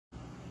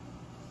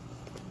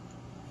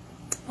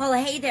Well,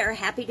 hey there.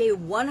 Happy day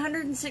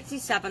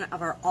 167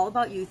 of our All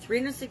About You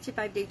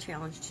 365-day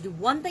challenge to do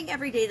one thing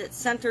every day that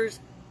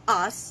centers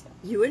us,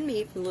 you and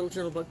me, from the Little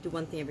Journal book, do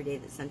one thing every day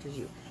that centers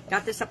you.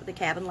 Got this up at the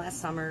cabin last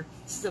summer.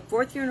 This is the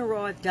 4th year in a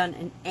row I've done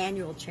an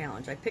annual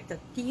challenge. I picked a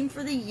theme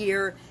for the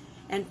year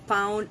and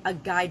found a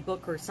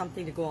guidebook or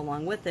something to go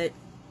along with it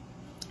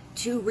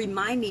to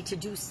remind me to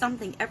do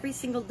something every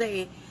single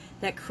day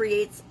that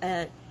creates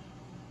a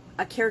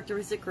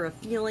characteristic or a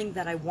feeling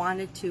that I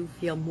wanted to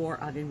feel more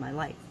of in my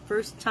life.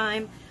 First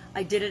time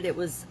I did it, it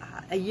was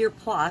a year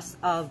plus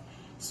of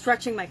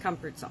stretching my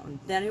comfort zone.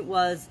 Then it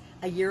was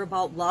a year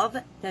about love.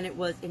 Then it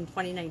was in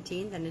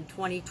 2019. Then in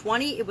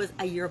 2020, it was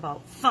a year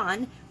about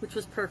fun, which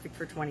was perfect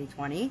for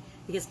 2020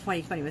 because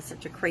 2020 was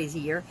such a crazy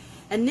year.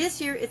 And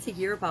this year, it's a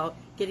year about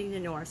getting to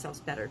know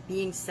ourselves better,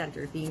 being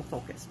centered, being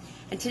focused.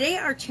 And today,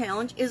 our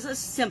challenge is a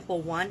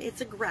simple one.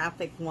 It's a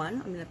graphic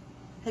one. I'm going to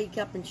pick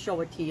up and show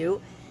it to you.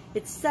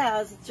 It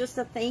says, it's just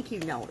a thank you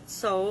note.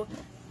 So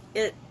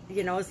it,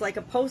 it's like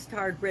a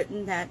postcard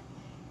written that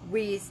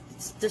we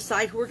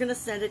decide who we're going to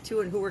send it to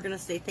and who we're going to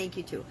say thank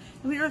you to.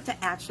 And we don't have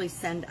to actually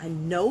send a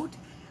note.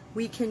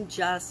 We can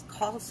just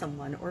call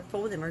someone or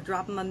phone them or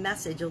drop them a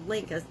message, a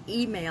link, an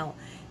email,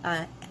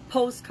 a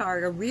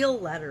postcard, a real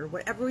letter,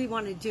 whatever we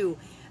want to do.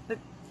 But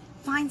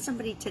find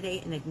somebody today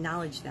and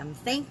acknowledge them.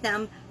 Thank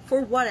them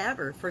for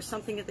whatever, for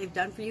something that they've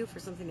done for you, for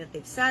something that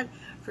they've said,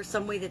 for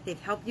some way that they've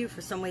helped you,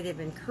 for some way they've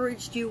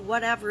encouraged you,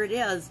 whatever it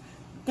is.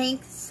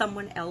 Thank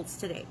someone else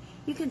today.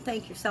 You can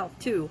thank yourself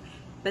too,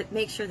 but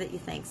make sure that you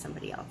thank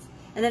somebody else.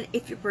 And then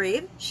if you're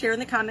brave, share in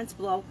the comments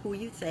below who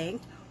you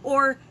thanked,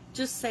 or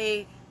just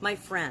say, my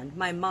friend,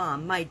 my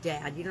mom, my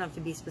dad. You don't have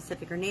to be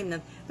specific or name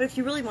them, but if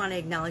you really want to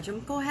acknowledge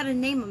them, go ahead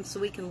and name them so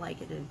we can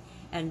like it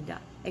and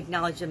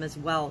acknowledge them as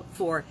well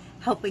for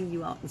helping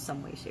you out in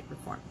some way, shape, or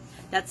form.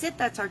 That's it.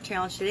 That's our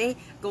challenge today.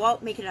 Go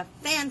out, make it a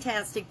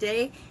fantastic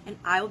day, and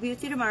I will be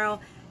with you tomorrow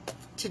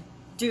to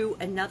do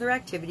another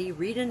activity,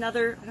 read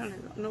another, I don't know,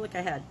 I'm going to look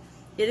ahead.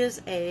 It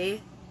is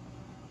a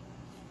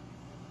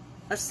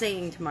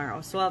saying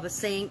tomorrow. So I'll have a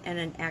saying and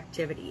an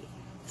activity.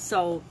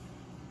 So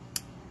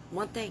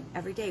one thing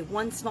every day,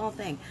 one small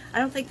thing. I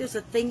don't think there's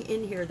a thing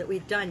in here that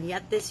we've done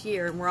yet this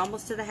year, and we're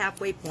almost to the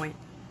halfway point.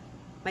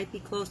 Might be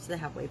close to the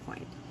halfway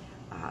point.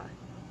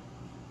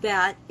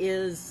 That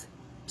is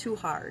too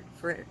hard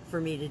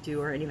for me to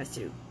do or any of us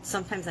to do.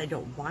 Sometimes I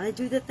don't want to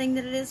do the thing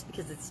that it is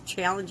because it's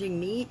challenging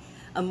me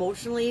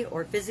emotionally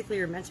or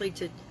physically or mentally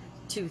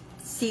to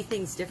see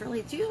things differently.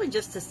 It's usually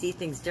just to see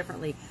things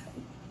differently,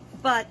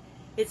 but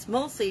it's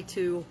mostly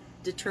to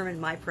determine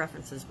my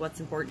preferences, what's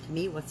important to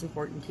me, what's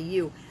important to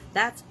you.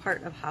 That's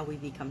part of how we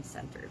become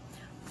centered.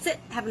 That's it.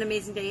 Have an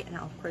amazing day, and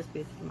I'll, of course, be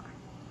with you tomorrow.